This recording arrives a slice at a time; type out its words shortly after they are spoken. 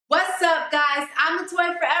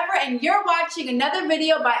Boy Forever, and you're watching another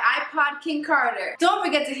video by iPodKingCarter. Don't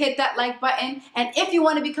forget to hit that like button, and if you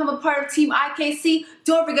want to become a part of Team IKC,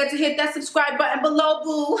 don't forget to hit that subscribe button below,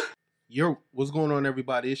 boo. Yo, what's going on,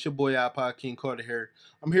 everybody? It's your boy iPodKingCarter here.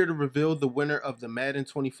 I'm here to reveal the winner of the Madden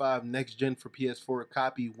 25 Next Gen for PS4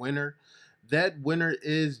 copy winner. That winner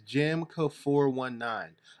is Jamka419.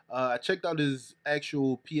 I checked out his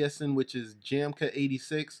actual PSN, which is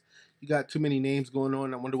Jamka86. You got too many names going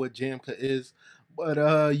on. I wonder what Jamka is.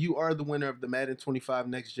 But you are the winner of the Madden 25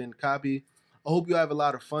 Next Gen copy. I hope you have a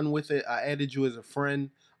lot of fun with it. I added you as a friend.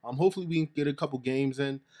 Hopefully we can get a couple games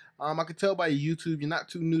in. I can tell by your YouTube, you're not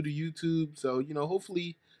too new to YouTube. So,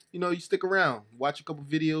 hopefully, you stick around. Watch a couple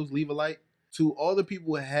videos, leave a like. To all the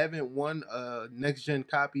people who haven't won a Next Gen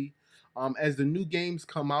copy, as the new games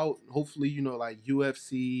come out, hopefully, like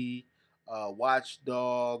UFC, Watch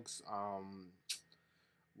Dogs,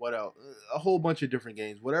 what else? A whole bunch of different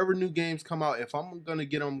games. Whatever new games come out, if I'm gonna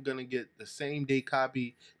get them, I'm gonna get the same day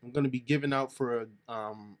copy. I'm gonna be giving out for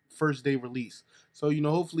a first day release. So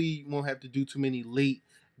hopefully you won't have to do too many late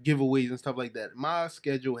giveaways and stuff like that. My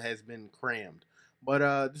schedule has been crammed. But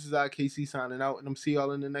this is IKC signing out, and I'm see y'all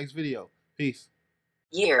in the next video. Peace.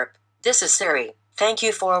 Yerp, this is Siri. Thank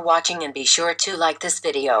you for watching, and be sure to like this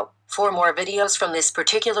video. For more videos from this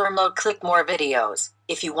particular mode, click more videos.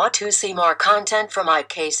 If you want to see more content from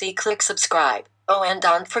IKC, click subscribe. Oh, and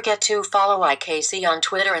don't forget to follow IKC on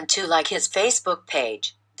Twitter and to like his Facebook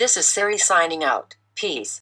page. This is Siri signing out. Peace.